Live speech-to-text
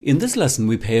In this lesson,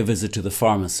 we pay a visit to the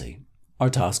pharmacy. Our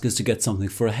task is to get something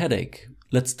for a headache.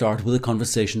 Let's start with a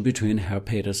conversation between Herr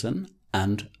Peterson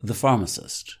and the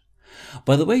pharmacist.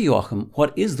 By the way, Joachim,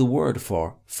 what is the word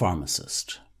for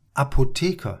pharmacist?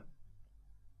 Apotheker.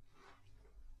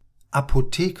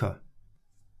 Apotheker.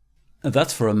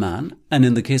 That's for a man, and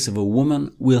in the case of a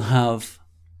woman, we'll have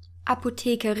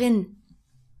Apothekerin.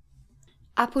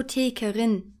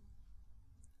 Apothekerin.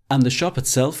 And the shop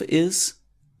itself is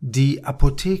Die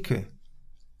Apotheke.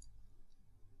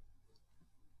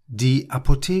 Die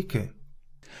Apotheke.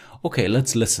 Okay,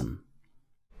 let's listen.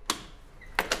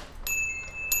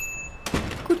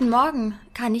 Guten Morgen,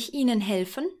 kann ich Ihnen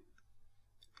helfen?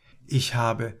 Ich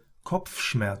habe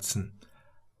Kopfschmerzen.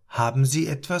 Haben Sie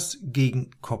etwas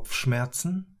gegen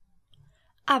Kopfschmerzen?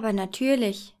 Aber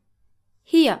natürlich.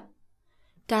 Hier,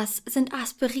 das sind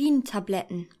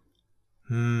Aspirintabletten.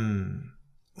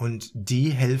 Und die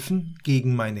helfen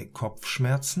gegen meine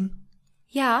Kopfschmerzen?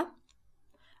 Ja,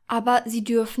 aber Sie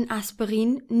dürfen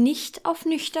Aspirin nicht auf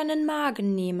nüchternen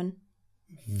Magen nehmen.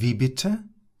 Wie bitte?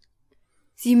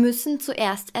 Sie müssen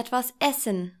zuerst etwas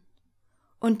essen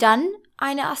und dann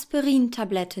eine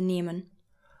Aspirintablette nehmen.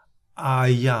 Ah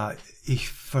ja, ich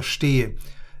verstehe.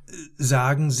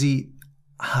 Sagen Sie,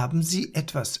 haben Sie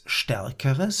etwas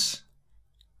Stärkeres?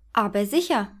 Aber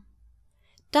sicher.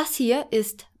 Das hier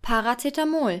ist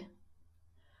Paracetamol.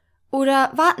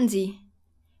 Oder warten Sie,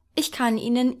 ich kann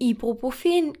Ihnen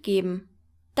Ibuprofen geben.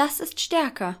 Das ist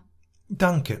stärker.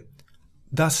 Danke,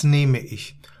 das nehme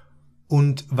ich.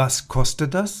 Und was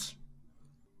kostet das?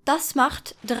 Das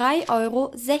macht 3,60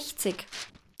 Euro.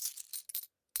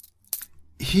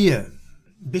 Hier,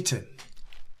 bitte.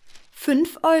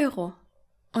 5 Euro.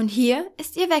 Und hier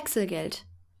ist Ihr Wechselgeld.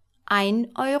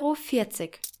 1,40 Euro.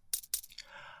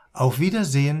 Auf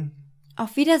Wiedersehen.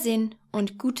 Auf Wiedersehen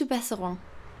und gute Besserung.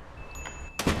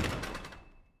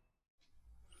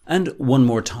 And one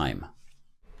more time.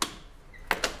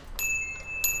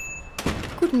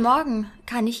 Guten Morgen,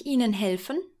 kann ich Ihnen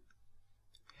helfen?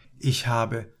 Ich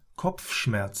habe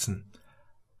Kopfschmerzen.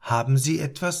 Haben Sie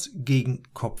etwas gegen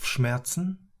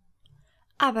Kopfschmerzen?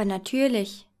 Aber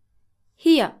natürlich.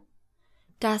 Hier,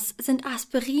 das sind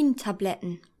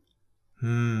Aspirintabletten.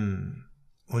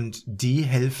 Und die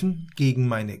helfen gegen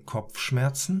meine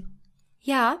Kopfschmerzen?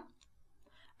 Ja,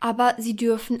 aber Sie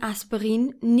dürfen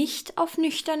Aspirin nicht auf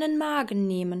nüchternen Magen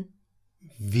nehmen.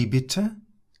 Wie bitte?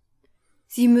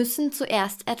 Sie müssen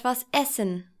zuerst etwas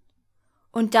essen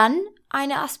und dann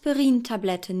eine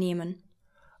Aspirintablette nehmen.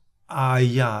 Ah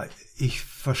ja, ich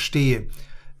verstehe.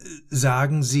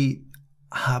 Sagen Sie,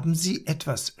 haben Sie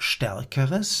etwas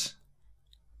Stärkeres?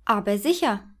 Aber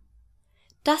sicher.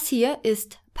 Das hier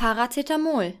ist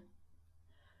Paracetamol.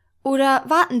 Oder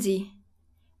warten Sie,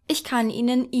 ich kann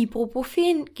Ihnen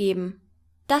Ibuprofen geben.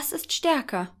 Das ist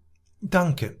stärker.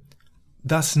 Danke,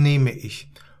 das nehme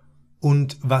ich.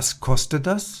 Und was kostet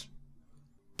das?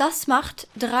 Das macht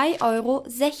 3,60 Euro.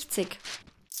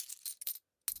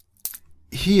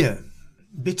 Hier,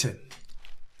 bitte.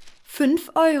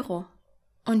 5 Euro.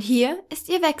 Und hier ist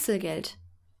Ihr Wechselgeld.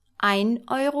 1,40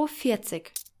 Euro.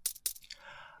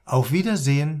 Auf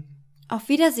Wiedersehen. Auf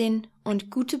Wiedersehen und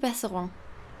gute Besserung.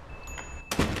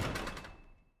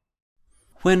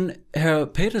 When Herr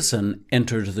Peterson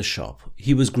entered the shop,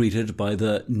 he was greeted by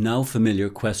the now familiar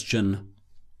question,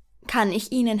 Kann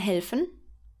ich Ihnen helfen?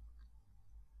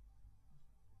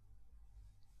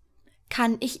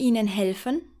 Kann ich Ihnen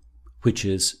helfen? which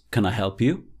is, can I help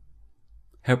you?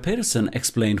 Herr Peterson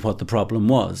explained what the problem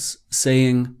was,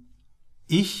 saying,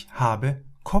 Ich habe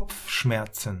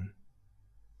Kopfschmerzen.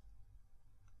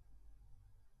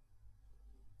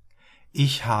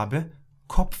 Ich habe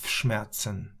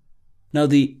Kopfschmerzen. Now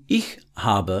the ich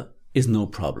habe is no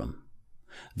problem.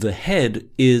 The head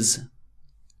is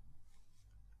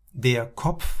Der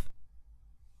Kopf.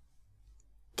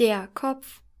 Der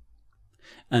Kopf.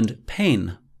 and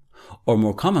pain, or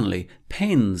more commonly,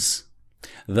 pains.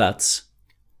 That's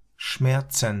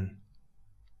Schmerzen.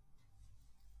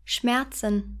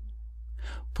 Schmerzen.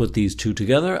 put these two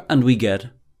together and we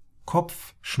get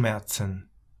Kopfschmerzen.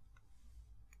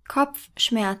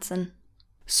 Kopfschmerzen.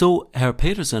 So Herr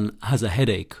Peterson has a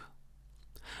headache.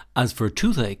 As for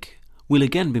toothache, we'll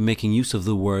again be making use of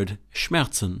the word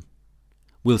Schmerzen.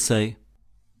 We'll say,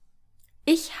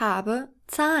 Ich habe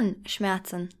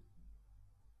Zahnschmerzen.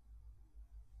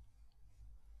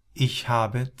 Ich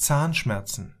habe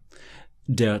Zahnschmerzen.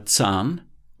 der Zahn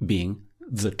being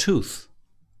the tooth.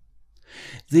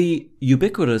 The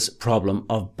ubiquitous problem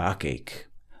of backache,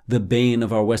 the bane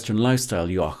of our Western lifestyle,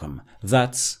 Joachim,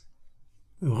 that's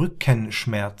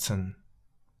Rückenschmerzen.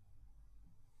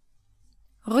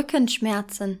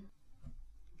 Rückenschmerzen.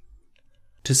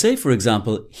 To say, for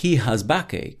example, he has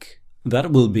backache,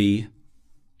 that will be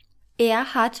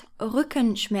hat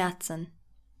Rückenschmerzen.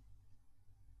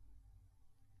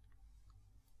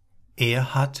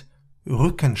 Hat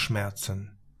Rückenschmerzen.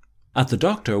 At the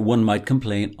doctor, one might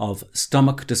complain of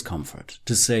stomach discomfort.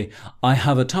 To say, I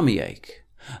have a tummy ache,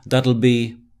 that'll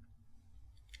be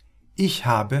Ich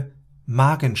habe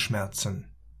Magenschmerzen.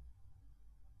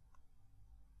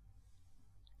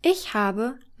 Ich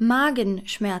habe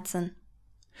Magenschmerzen.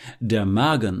 der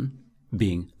Magen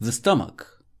being the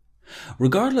stomach.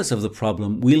 Regardless of the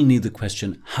problem, we'll need the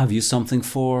question, have you something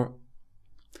for?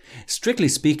 Strictly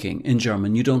speaking, in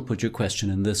German, you don't put your question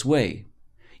in this way.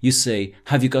 You say,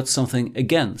 have you got something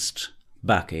against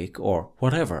backache or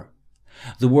whatever?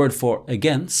 The word for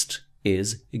against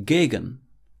is gegen.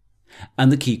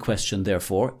 And the key question,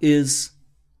 therefore, is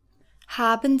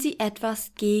Haben Sie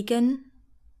etwas gegen?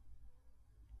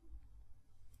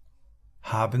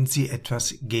 Haben Sie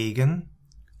etwas gegen?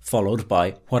 followed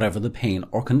by whatever the pain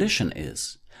or condition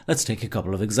is. Let's take a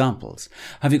couple of examples.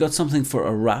 Have you got something for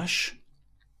a rash?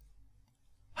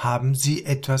 Haben Sie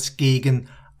etwas gegen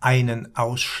einen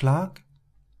Ausschlag?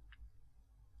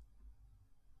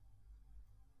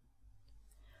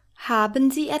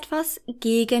 Haben Sie etwas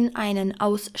gegen einen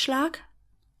Ausschlag?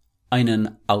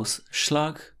 Einen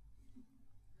Ausschlag?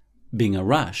 Being a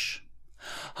rash.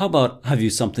 How about have you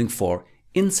something for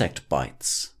insect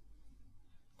bites?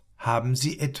 Haben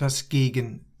Sie etwas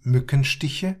gegen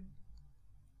Mückenstiche?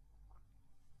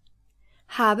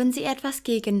 Haben Sie etwas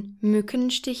gegen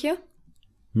Mückenstiche?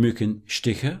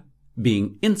 Mückenstiche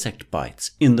being insect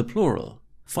bites in the plural.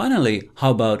 Finally,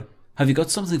 how about have you got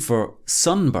something for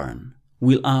sunburn?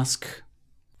 We'll ask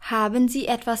Haben Sie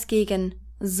etwas gegen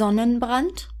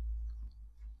Sonnenbrand?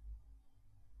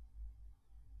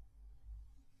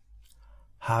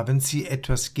 Haben Sie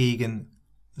etwas gegen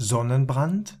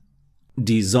Sonnenbrand?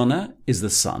 Die Sonne is the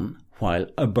sun, while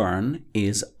a burn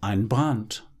is ein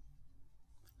Brand.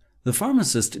 The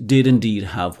pharmacist did indeed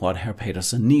have what Herr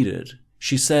Peterson needed.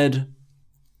 She said,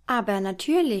 Aber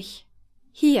natürlich.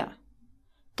 Hier.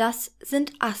 Das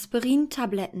sind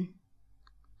Aspirintabletten.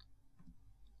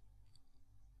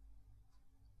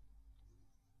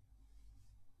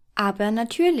 Aber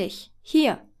natürlich.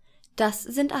 Hier. Das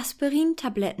sind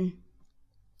Aspirintabletten.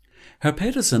 Herr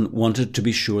Peterson wanted to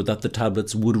be sure that the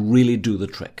tablets would really do the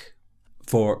trick.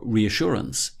 For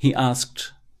reassurance, he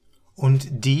asked, Und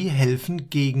die helfen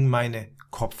gegen meine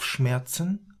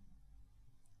Kopfschmerzen?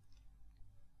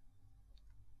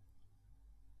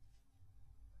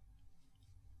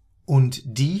 Und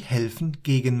die helfen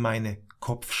gegen meine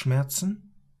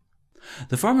Kopfschmerzen?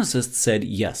 The pharmacist said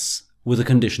yes, with a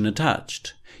condition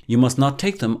attached. You must not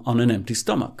take them on an empty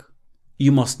stomach.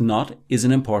 You must not is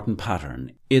an important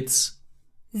pattern. It's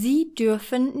Sie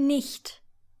dürfen nicht.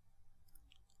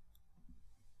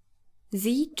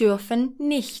 Sie dürfen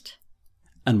nicht.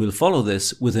 and we'll follow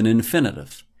this with an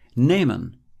infinitive,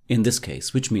 nehmen, in this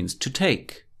case, which means to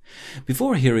take.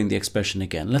 Before hearing the expression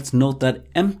again, let's note that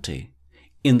empty,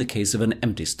 in the case of an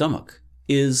empty stomach,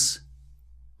 is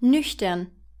Nüchtern.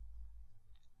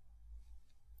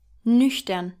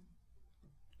 Nüchtern.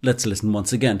 Let's listen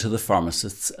once again to the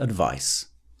pharmacist's advice.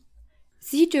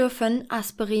 Sie dürfen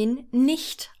Aspirin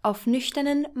nicht auf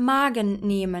nüchternen Magen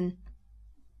nehmen.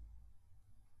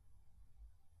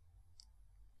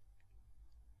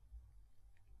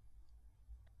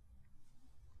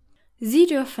 Sie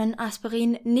dürfen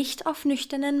Aspirin nicht auf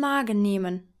nüchternen Magen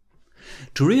nehmen.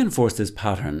 To reinforce this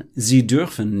pattern, Sie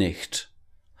dürfen nicht.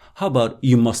 How about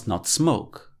you must not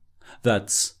smoke?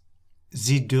 That's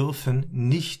Sie dürfen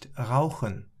nicht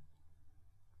rauchen.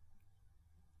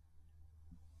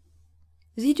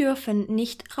 Sie dürfen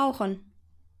nicht rauchen.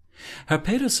 Herr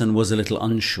Peterson was a little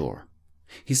unsure.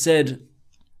 He said,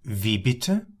 Wie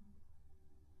bitte?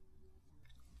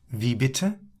 Wie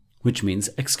bitte? which means,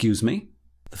 excuse me.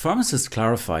 The pharmacist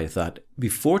clarified that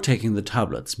before taking the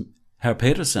tablets, Herr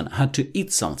Peterson had to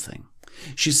eat something.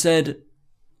 She said,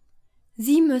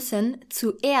 Sie müssen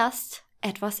zuerst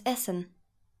etwas essen.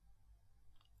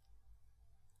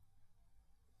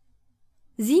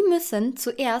 Sie müssen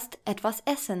zuerst etwas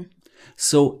essen.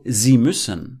 so Sie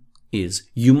müssen is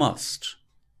you must,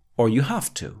 or you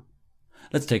have to.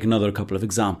 Let's take another couple of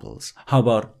examples. How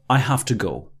about I have to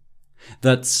go?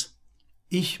 That's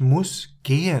Ich muss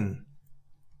gehen.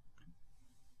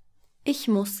 Ich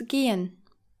muss gehen.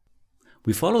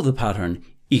 we follow the pattern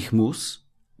ich muss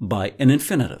by an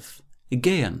infinitive,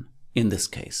 gehen in this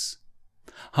case.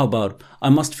 How about I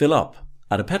must fill up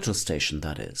at a petrol station,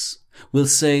 that is. We'll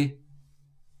say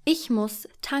Ich muss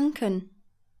tanken.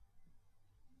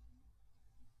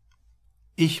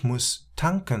 Ich muss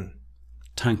tanken.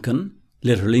 tanken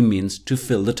literally means to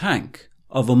fill the tank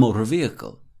of a motor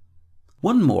vehicle.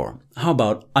 One more. How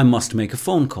about I must make a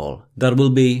phone call? That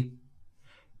will be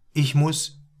Ich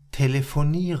muss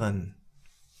telefonieren.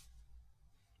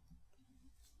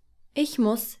 Ich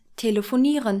muss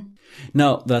telefonieren.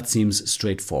 Now, that seems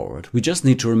straightforward. We just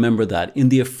need to remember that in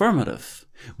the affirmative,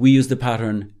 we use the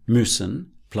pattern müssen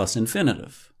plus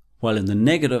infinitive, while in the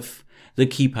negative, the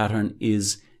key pattern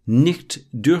is nicht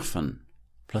dürfen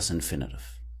plus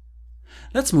infinitive.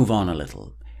 Let's move on a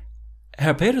little.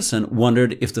 Herr Peterson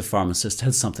wondered if the pharmacist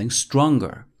had something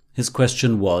stronger. His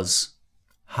question was,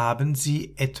 Haben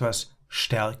Sie etwas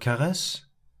Stärkeres?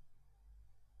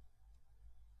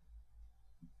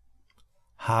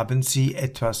 Haben Sie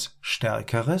etwas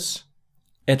Stärkeres?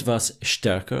 Etwas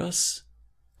Stärkeres?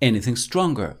 Anything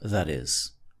stronger, that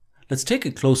is. Let's take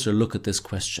a closer look at this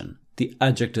question. The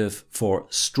adjective for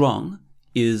strong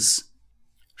is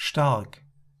Stark.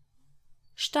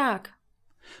 Stark.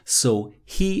 So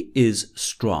he is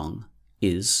strong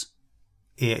is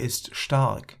Ist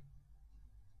stark.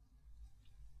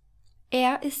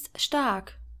 Ist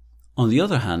stark. On the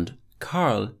other hand,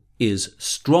 Karl is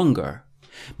stronger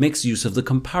makes use of the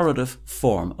comparative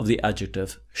form of the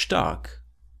adjective stark.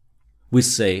 We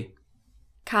say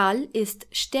Karl ist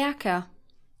stärker.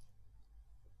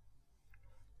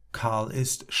 Karl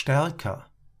ist stärker.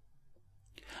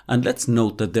 And let's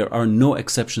note that there are no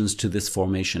exceptions to this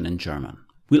formation in German.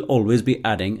 We'll always be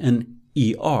adding an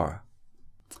ER.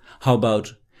 How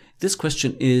about, this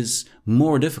question is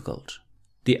more difficult.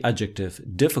 The adjective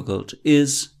difficult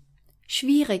is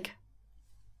Schwierig.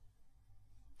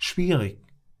 Schwierig.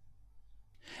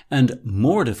 and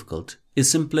more difficult is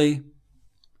simply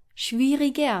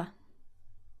Schwieriger.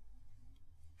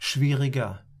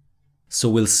 Schwieriger. so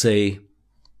we'll say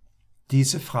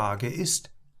Diese Frage ist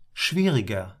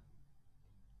schwieriger.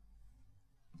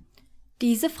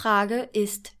 Diese Frage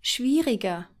ist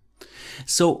schwieriger.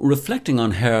 So, reflecting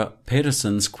on Herr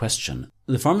Peterson's question,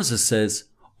 the pharmacist says,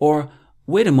 or,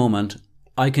 wait a moment,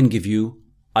 I can give you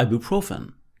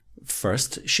ibuprofen.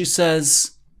 First, she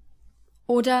says,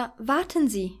 Oder warten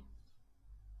Sie.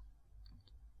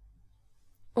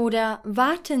 Oder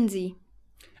warten Sie.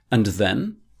 and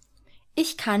then,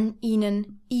 Ich kann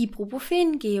Ihnen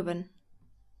Ibuprofen geben.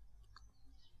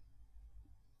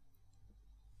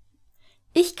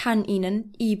 Ich kann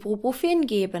Ihnen Ibuprofen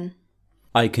geben.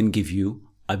 I can give you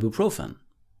ibuprofen.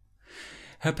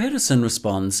 Herr Peterson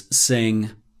responds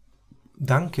saying,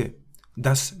 Danke,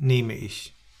 das nehme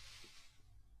ich.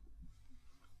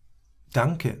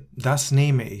 Danke, das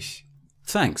nehme ich.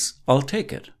 thanks, I'll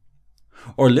take it.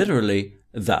 Or literally,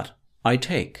 that I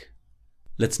take.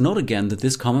 Let's note again that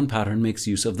this common pattern makes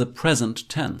use of the present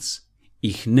tense,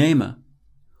 ich nehme,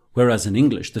 whereas in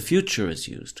English the future is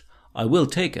used, I will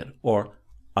take it, or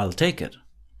I'll take it.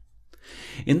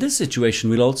 In this situation,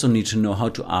 we'll also need to know how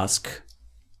to ask,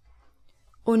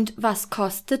 Und was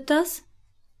kostet das?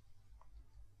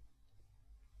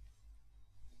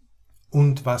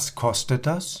 Und was kostet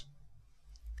das?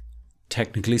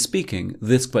 technically speaking,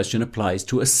 this question applies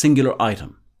to a singular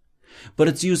item, but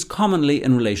it's used commonly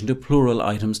in relation to plural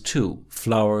items too,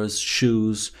 flowers,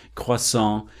 shoes,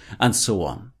 croissant, and so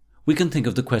on. We can think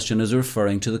of the question as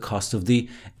referring to the cost of the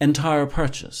entire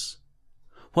purchase.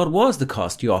 What was the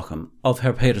cost, Joachim, of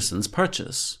Herr Peterson's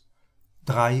purchase?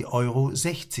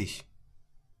 3,60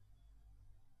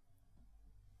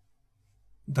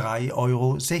 €.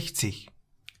 3,60 €.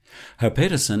 Herr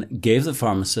Peterson gave the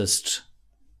pharmacist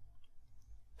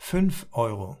 5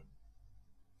 €.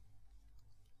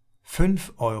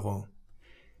 5 €.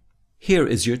 Here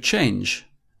is your change,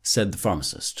 said the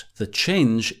pharmacist. The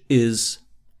change is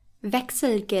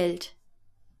Wechselgeld.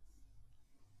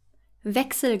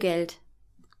 Wechselgeld.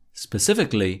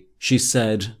 specifically, she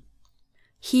said,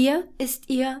 Hier ist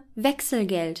Ihr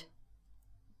Wechselgeld.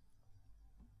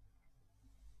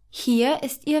 Hier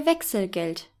ist Ihr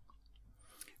Wechselgeld.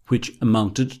 which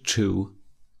amounted to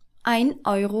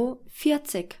 1,40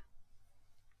 €.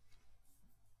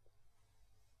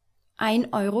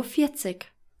 1,40 €.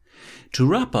 To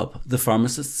wrap up, the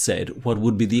pharmacist said what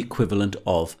would be the equivalent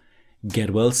of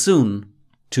get well soon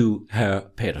to Herr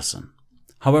Peterson.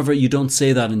 However, you don't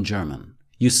say that in German.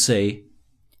 You say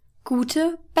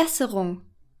Gute Besserung.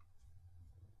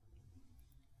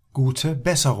 Gute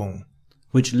Besserung.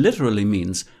 which literally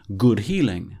means good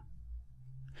healing.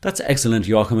 That's excellent,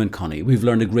 Joachim and Connie. We've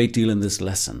learned a great deal in this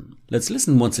lesson. Let's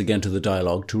listen once again to the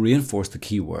dialogue to reinforce the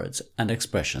keywords and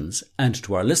expressions. And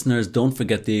to our listeners, don't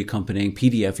forget the accompanying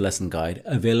PDF lesson guide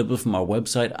available from our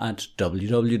website at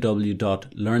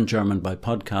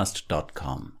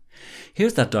www.learngermanbypodcast.com.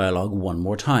 Here's that dialogue one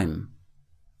more time.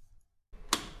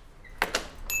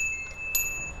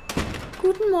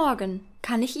 Guten Morgen.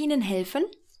 Kann ich Ihnen helfen?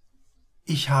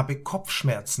 Ich habe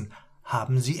Kopfschmerzen.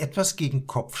 Haben Sie etwas gegen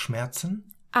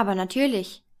Kopfschmerzen? Aber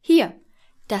natürlich. Hier,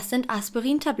 das sind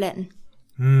Aspirintabletten.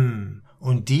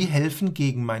 Und die helfen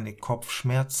gegen meine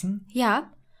Kopfschmerzen?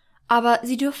 Ja, aber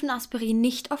Sie dürfen Aspirin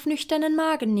nicht auf nüchternen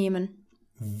Magen nehmen.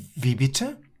 Wie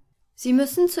bitte? Sie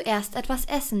müssen zuerst etwas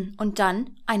essen und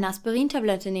dann eine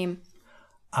Aspirintablette nehmen.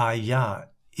 Ah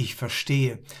ja, ich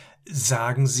verstehe.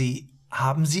 Sagen Sie,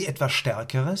 haben Sie etwas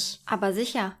Stärkeres? Aber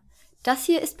sicher. Das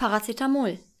hier ist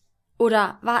Paracetamol.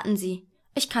 Oder warten Sie,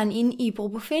 ich kann Ihnen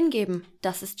Ibuprofen geben.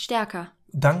 Das ist stärker.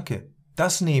 Danke,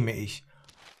 das nehme ich.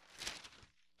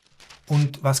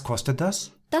 Und was kostet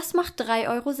das? Das macht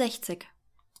 3,60 €.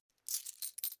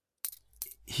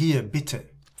 Hier, bitte.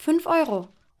 5 €.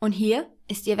 Und hier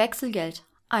ist Ihr Wechselgeld.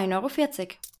 1,40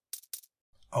 €.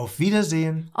 Auf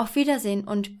Wiedersehen. Auf Wiedersehen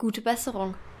und gute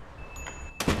Besserung.